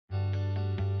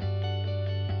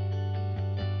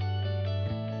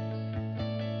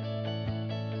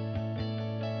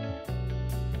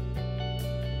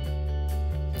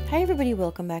Hi everybody,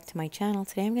 welcome back to my channel.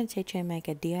 Today I'm going to teach you how to make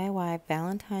a DIY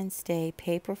Valentine's Day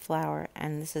paper flower,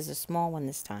 and this is a small one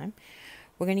this time.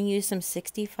 We're going to use some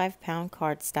 65-pound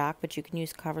cardstock, but you can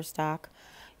use cover stock.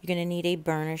 You're going to need a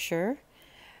burnisher.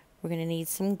 We're going to need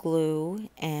some glue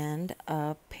and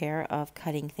a pair of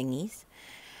cutting thingies.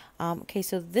 Okay,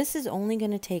 so this is only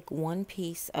going to take one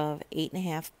piece of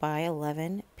 8.5 by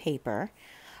 11 paper.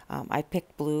 I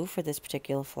picked blue for this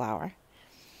particular flower.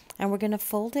 And we're going to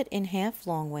fold it in half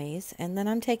long ways, and then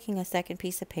I'm taking a second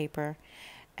piece of paper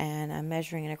and I'm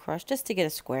measuring it across just to get a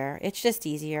square. It's just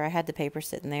easier. I had the paper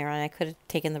sitting there and I could have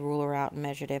taken the ruler out and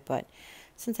measured it, but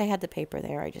since I had the paper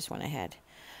there, I just went ahead.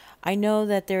 I know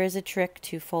that there is a trick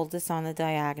to fold this on the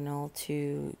diagonal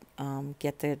to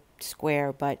get the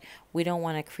square, but we don't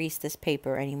want to crease this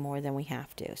paper any more than we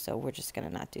have to, so we're just going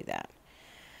to not do that.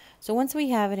 So once we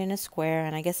have it in a square,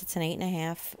 and I guess it's an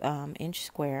 8.5 inch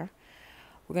square,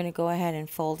 we're going to go ahead and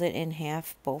fold it in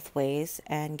half both ways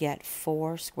and get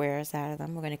 4 squares out of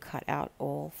them. We're going to cut out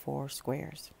all 4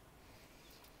 squares.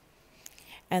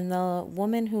 And the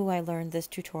woman who I learned this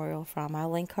tutorial from,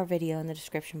 I'll link her video in the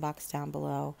description box down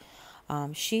below.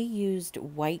 She used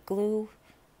white glue,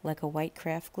 like a white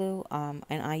craft glue, and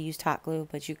I used hot glue,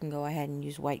 but you can go ahead and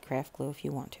use white craft glue if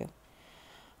you want to.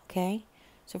 Okay?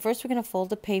 So first we're going to fold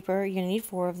the paper. You're going to need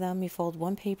 4 of them. You fold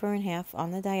one paper in half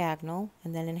on the diagonal,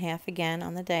 and then in half again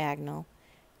on the diagonal,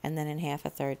 and then in half a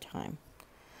third time.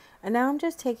 And now I'm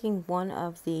just taking one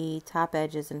of the top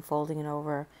edges and folding it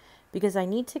over because I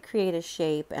need to create a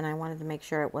shape, and I wanted to make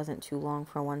sure it wasn't too long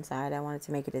for one side. I wanted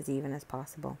to make it as even as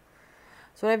possible.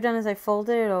 So what I've done is I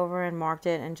folded it over and marked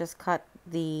it and just cut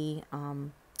the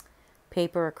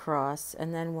paper across,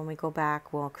 and then when we go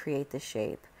back we'll create the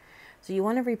shape. So you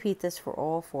want to repeat this for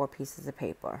all 4 pieces of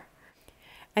paper.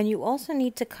 And you also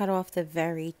need to cut off the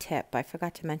very tip. I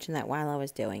forgot to mention that while I was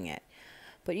doing it.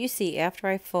 But you see, after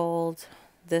I fold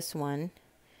this one,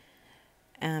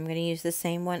 I'm going to use the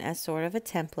same one as sort of a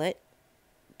template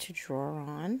to draw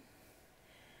on.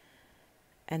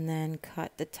 And then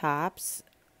cut the tops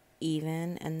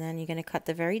even. And then you're going to cut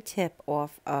the very tip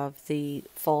off of the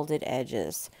folded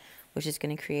edges, which is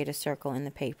going to create a circle in the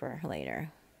paper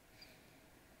later.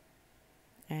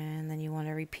 And then you want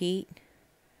to repeat.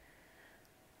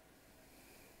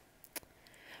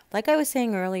 Like I was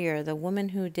saying earlier, the woman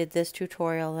who did this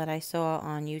tutorial that I saw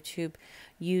on YouTube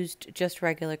used just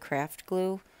regular craft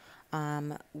glue,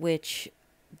 which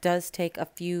does take a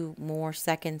few more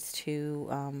seconds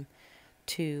to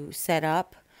set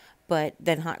up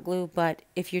than hot glue. But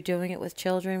if you're doing it with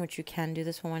children, which you can do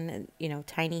this one, you know,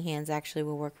 tiny hands actually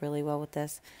will work really well with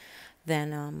this,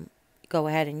 then go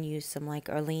ahead and use some like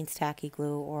Arlene's tacky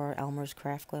glue or Elmer's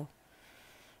craft glue.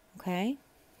 Okay.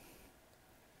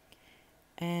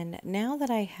 And now that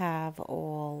I have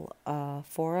all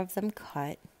 4 of them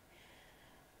cut,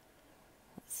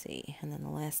 let's see, and then the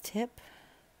last tip.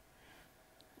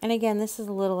 And again, this is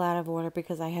a little out of order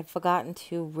because I had forgotten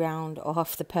to round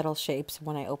off the petal shapes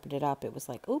when I opened it up. It was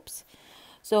like, oops.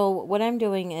 So what I'm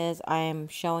doing is I'm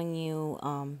showing you,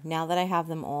 now that I have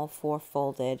them all 4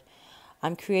 folded,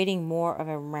 I'm creating more of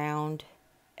a round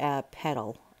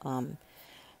petal,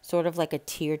 sort of like a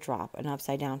teardrop, an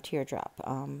upside down teardrop.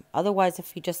 Otherwise,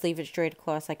 if you just leave it straight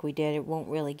across like we did, it won't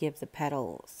really give the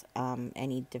petals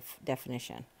any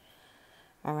definition.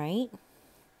 All right.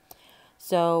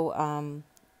 So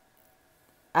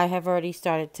I have already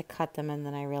started to cut them, and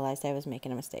then I realized I was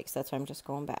making a mistake. So that's why I'm just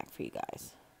going back for you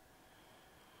guys.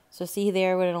 So see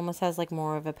there where it almost has like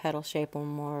more of a petal shape or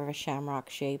more of a shamrock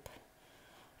shape.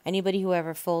 Anybody who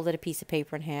ever folded a piece of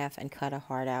paper in half and cut a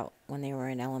heart out when they were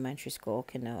in elementary school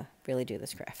can really do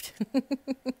this craft.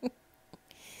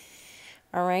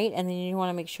 All right, and then you want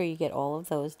to make sure you get all of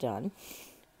those done.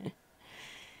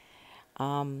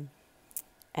 And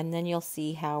then you'll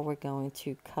see how we're going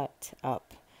to cut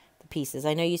up the pieces.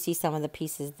 I know you see some of the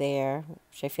pieces there,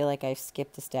 which I feel like I've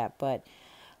skipped a step, but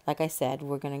like I said,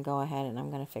 we're going to go ahead and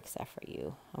I'm going to fix that for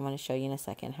you. I'm going to show you in a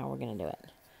second how we're going to do it.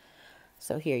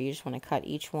 So here, you just want to cut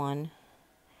each one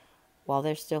while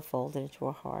they're still folded into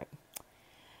a heart.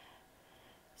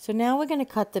 So now we're going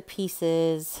to cut the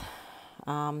pieces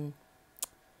in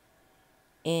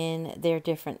their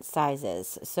different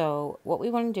sizes. So what we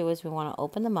want to do is we want to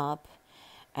open them up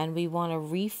and we want to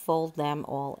refold them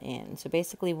all in. So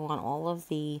basically we want all of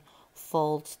the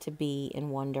folds to be in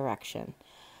one direction.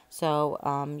 So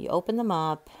you open them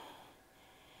up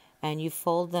and you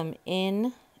fold them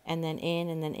in, and then in,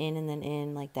 and then in, and then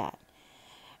in, like that.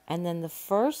 And then the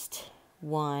first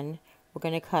one, we're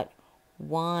going to cut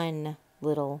one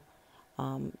little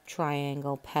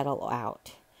triangle petal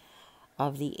out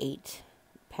of the 8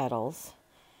 petals.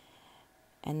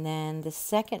 And then the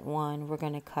second one, we're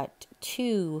going to cut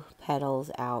 2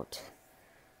 petals out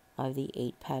of the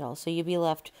 8 petals. So you'll be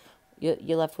left,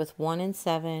 you're left with 1 and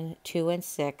 7, 2 and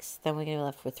 6. Then we're going to be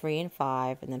left with 3 and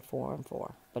 5, and then 4 and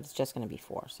 4. But it's just going to be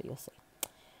 4, so you'll see.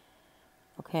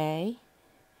 Okay.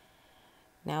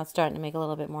 Now it's starting to make a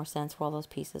little bit more sense where all those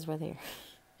pieces were there.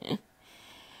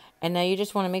 And now you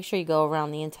just want to make sure you go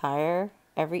around the entire,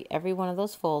 every one of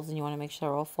those folds, and you want to make sure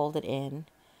they're all folded in.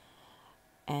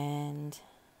 And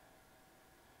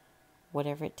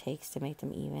whatever it takes to make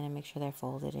them even and make sure they're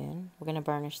folded in. We're going to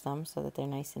burnish them so that they're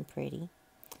nice and pretty.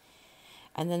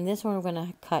 And then this one, we're going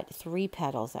to cut 3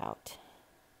 petals out.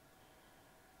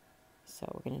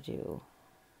 So we're going to do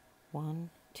 1,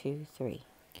 2, 3.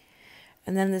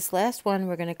 And then this last one,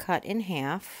 we're going to cut in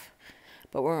half,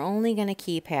 but we're only going to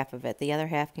keep half of it. The other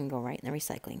half can go right in the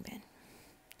recycling bin.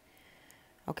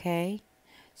 Okay?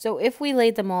 So if we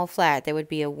laid them all flat, there would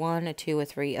be a 1, a 2, a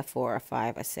 3, a 4, a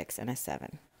 5, a 6, and a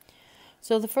 7.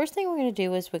 So the first thing we're going to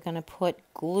do is we're going to put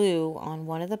glue on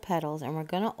one of the petals, and we're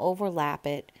going to overlap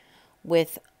it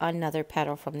with another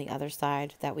petal from the other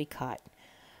side that we cut.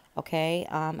 Okay?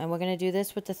 And we're going to do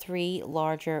this with the 3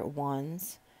 larger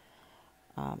ones.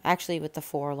 Actually, with the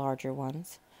 4 larger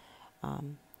ones.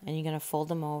 And you're going to fold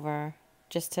them over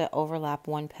just to overlap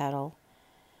one petal.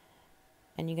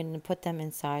 And you're going to put them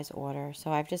in size order.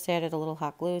 So I've just added a little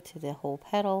hot glue to the whole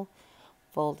petal,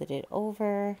 folded it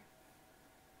over,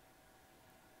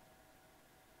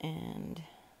 and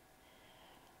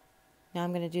now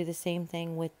I'm going to do the same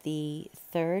thing with the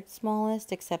 3rd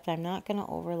smallest, except I'm not going to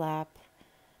overlap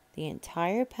the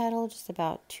entire petal, just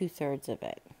about 2/3 of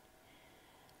it.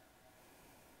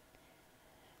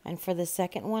 And for the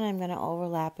second one, I'm going to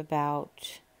overlap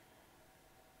about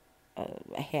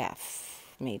a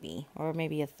half, maybe, or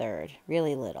maybe a 1/3,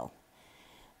 really little.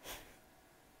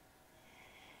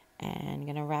 And I'm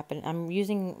going to wrap it. I'm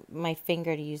using my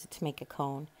finger to use it to make a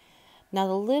cone. Now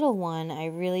the little one, I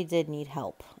really did need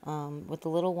help. With the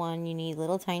little one, you need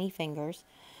little tiny fingers.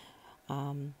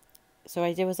 So what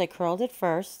I did was I curled it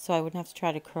first, so I wouldn't have to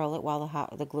try to curl it while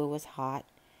the glue was hot.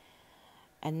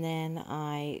 And then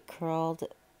I curled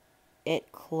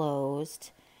it closed,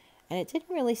 and it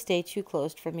didn't really stay too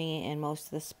closed for me in most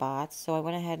of the spots, so I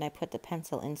went ahead and I put the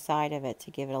pencil inside of it to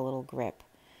give it a little grip.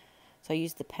 So I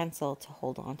used the pencil to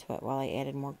hold on to it while I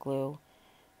added more glue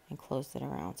and closed it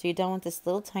around. So you're done with this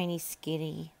little tiny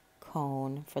skinny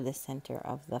cone for the center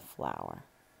of the flower.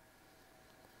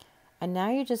 And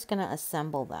now you're just going to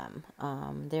assemble them.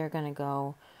 They're going to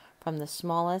go from the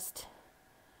smallest,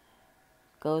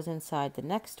 goes inside the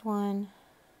next one,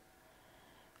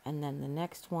 and then the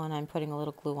next one, I'm putting a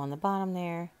little glue on the bottom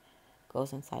there,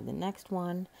 goes inside the next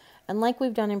one. And like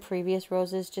we've done in previous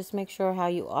roses, just make sure how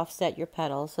you offset your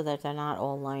petals so that they're not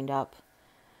all lined up.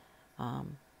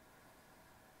 And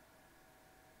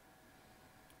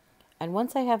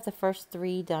once I have the first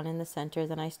 3 done in the center,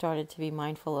 then I started to be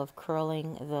mindful of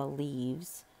curling the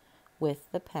leaves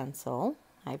with the pencil.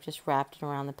 I've just wrapped it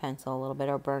around the pencil a little bit,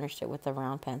 or burnished it with the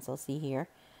round pencil. See here?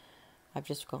 I've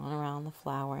just gone around the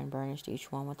flower and burnished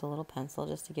each one with a little pencil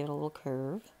just to give it a little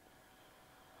curve.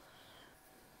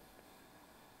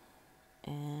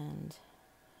 And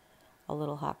a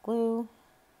little hot glue.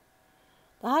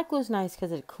 The hot glue is nice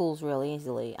because it cools real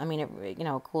easily. I mean, it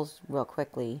cools real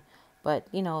quickly.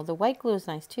 But, the white glue is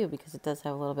nice too because it does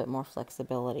have a little bit more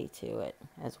flexibility to it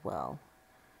as well.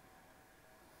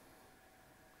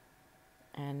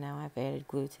 And now I've added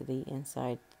glue to the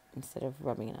inside instead of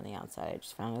rubbing it on the outside. I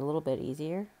just found it a little bit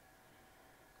easier.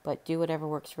 But do whatever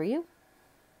works for you.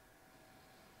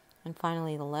 And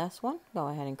finally, the last one. Go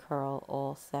ahead and curl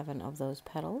all 7 of those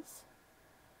petals.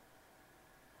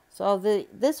 So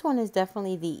this one is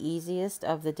definitely the easiest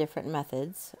of the different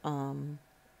methods.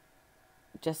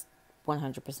 Just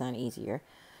 100% easier.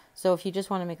 So if you just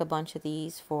want to make a bunch of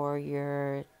these for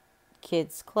your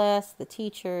kids' class, the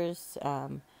teachers,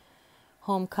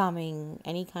 homecoming,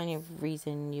 any kind of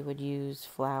reason you would use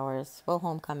flowers. Well,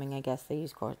 homecoming, I guess they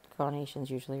use carnations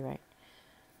usually, right?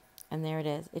 And there it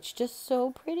is. It's just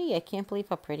so pretty. I can't believe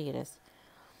how pretty it is.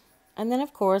 And then,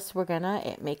 of course, we're going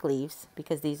to make leaves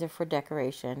because these are for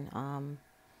decoration.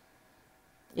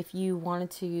 If you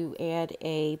wanted to add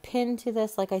a pin to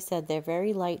this, like I said, they're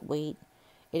very lightweight.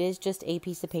 It is just a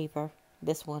piece of paper,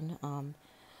 this one.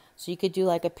 So you could do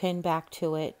like a pin back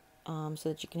to it so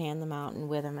that you can hand them out and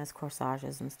wear them as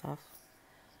corsages and stuff.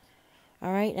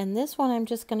 All right, and this one I'm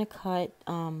just going to cut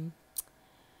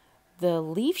the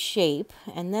leaf shape,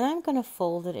 and then I'm going to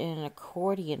fold it in an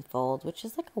accordion fold, which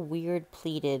is like a weird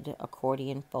pleated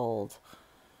accordion fold.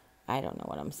 I don't know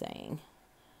what I'm saying.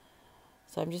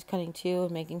 So I'm just cutting 2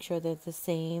 and making sure they're the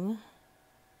same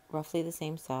roughly the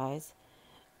same size.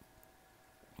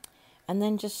 And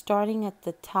then just starting at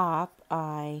the top,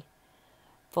 I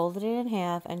folded it in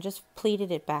half and just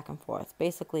pleated it back and forth.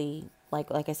 Basically,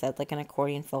 like I said, like an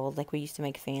accordion fold, like we used to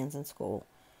make fans in school.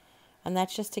 And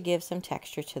that's just to give some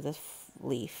texture to the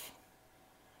leaf.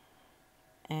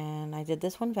 And I did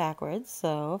this one backwards,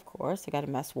 so of course I got to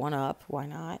mess one up. Why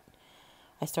not?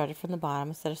 I started from the bottom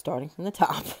instead of starting from the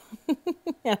top.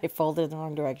 And I folded in the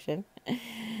wrong direction.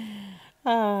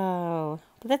 Oh,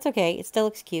 but that's okay. It still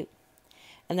looks cute.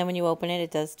 And then when you open it,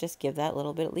 it does just give that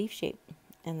little bit of leaf shape.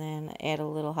 And then add a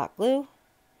little hot glue.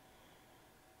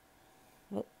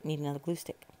 Oh, need another glue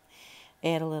stick.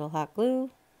 Add a little hot glue.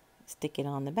 Stick it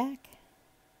on the back.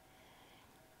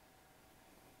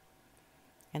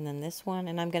 And then this one,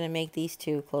 and I'm going to make these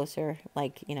two closer,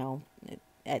 like, you know,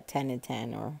 at 10 and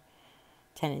 10 or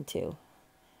 10 and 2.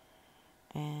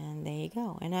 And there you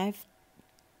go. And I've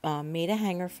made a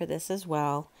hanger for this as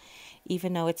well.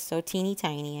 Even though it's so teeny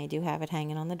tiny, I do have it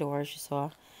hanging on the door, as you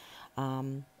saw.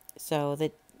 So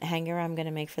the hanger I'm going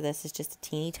to make for this is just a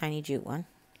teeny tiny jute one.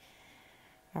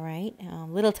 All right,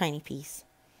 little tiny piece.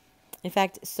 In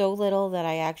fact, so little that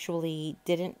I actually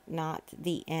didn't knot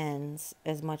the ends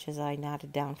as much as I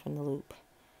knotted down from the loop,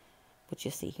 which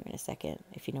you'll see here in a second,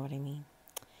 if you know what I mean.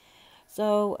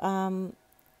 So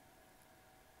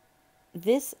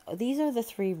these are the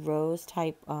 3 rose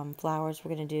type flowers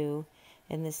we're going to do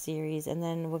in this series, and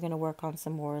then we're going to work on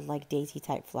some more like daisy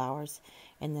type flowers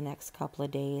in the next couple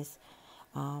of days.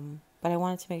 But I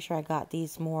wanted to make sure I got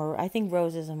these more. I think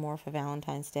roses are more for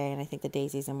Valentine's Day, and I think the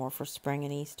daisies are more for spring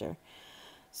and Easter.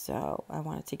 So I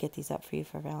wanted to get these up for you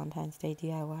for Valentine's Day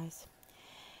DIYs.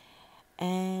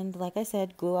 And like I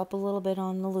said, glue up a little bit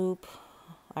on the loop.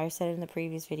 I said it in the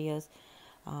previous videos,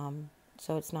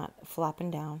 so it's not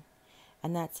flopping down.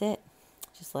 And that's it.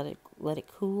 Just let it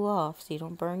cool off so you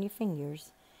don't burn your fingers.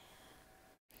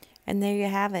 And there you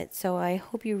have it. So I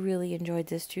hope you really enjoyed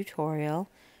this tutorial.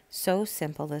 So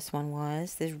simple this one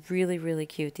was. They're really, really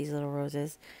cute, these little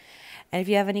roses. And if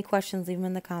you have any questions, leave them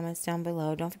in the comments down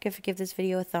below. Don't forget to give this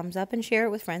video a thumbs up and share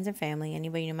it with friends and family.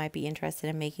 Anybody who might be interested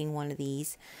in making one of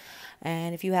these.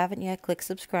 And if you haven't yet, click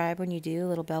subscribe. When you do, a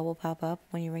little bell will pop up.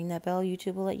 When you ring that bell,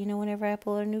 YouTube will let you know whenever I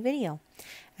upload a new video.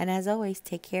 And as always,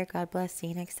 take care. God bless. See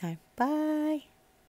you next time. Bye.